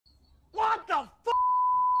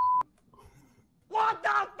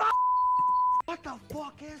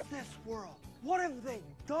is this world? What have they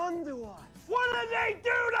done to us? What did they do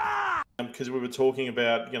to us? Because we were talking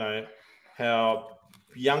about, how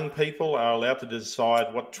young people are allowed to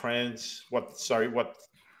decide what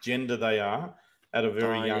gender they are at a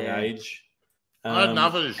very young age. I had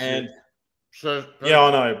enough of this shit. Yeah,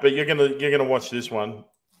 I know, but you're gonna watch this one.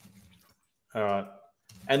 All right,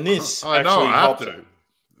 and this actually helps.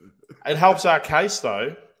 It helps our case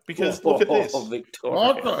though, because look at this.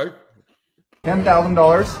 Okay.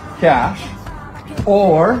 $10,000 cash,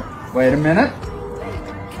 or wait a minute,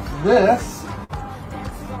 this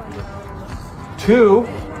 2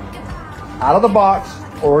 out of the box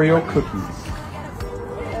Oreo cookies.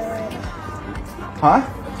 Huh?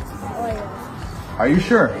 Are you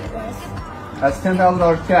sure? That's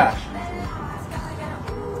 $10,000 cash.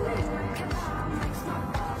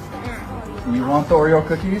 You want the Oreo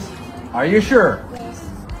cookies? Are you sure?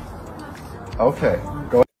 Okay,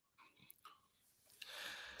 go.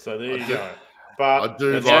 So there you go. But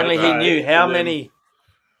if only he knew how many.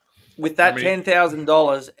 With that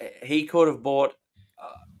 $10,000, he could have bought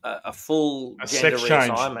a full gender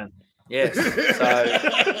reassignment. Yes. So